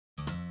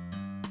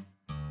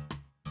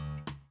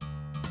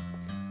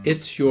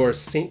It's your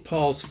St.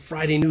 Paul's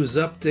Friday News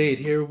Update.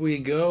 Here we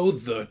go.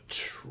 The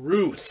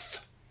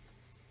truth.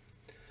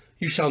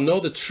 You shall know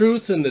the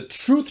truth, and the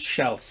truth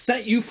shall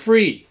set you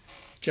free.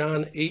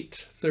 John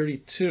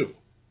 8:32.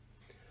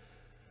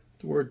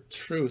 The word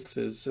truth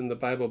is in the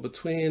Bible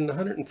between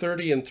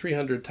 130 and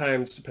 300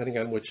 times, depending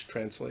on which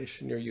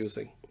translation you're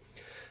using.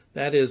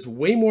 That is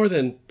way more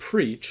than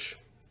preach,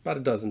 about a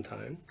dozen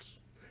times,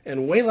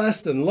 and way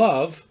less than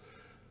love,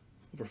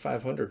 over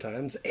 500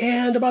 times,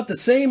 and about the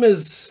same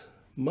as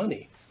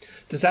money.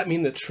 Does that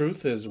mean that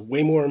truth is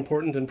way more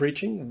important than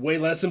preaching, way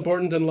less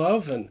important than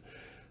love, and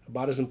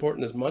about as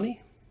important as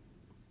money?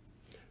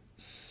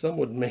 Some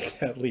would make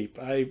that leap.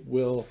 I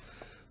will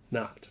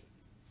not.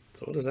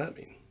 So what does that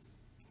mean?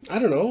 I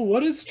don't know.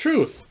 What is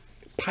truth?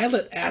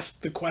 Pilate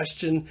asked the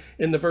question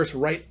in the verse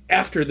right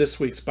after this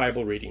week's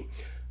Bible reading.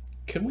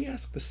 Can we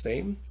ask the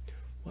same?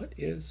 What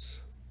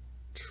is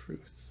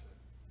truth?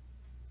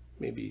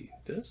 Maybe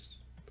this?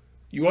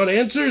 You want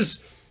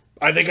answers?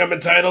 I think I'm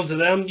entitled to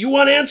them. You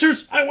want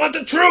answers? I want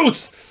the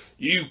truth.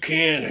 You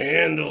can't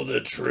handle the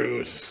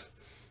truth.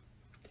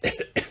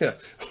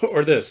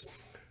 Or this.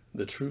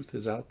 The truth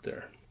is out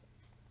there.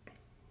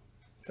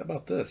 How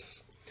about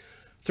this?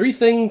 3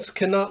 things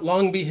cannot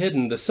long be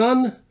hidden: the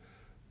sun,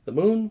 the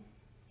moon,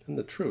 and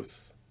the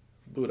truth.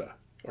 Buddha.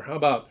 Or how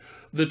about,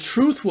 the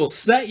truth will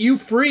set you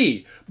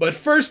free, but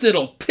first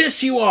it'll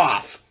piss you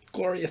off.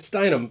 Gloria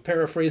Steinem,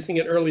 paraphrasing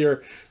an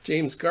earlier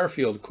James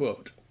Garfield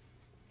quote.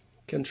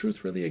 Can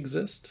truth really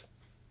exist?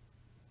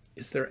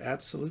 Is there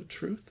absolute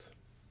truth?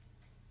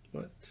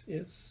 What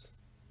is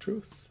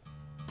truth?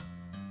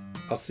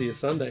 I'll see you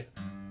Sunday.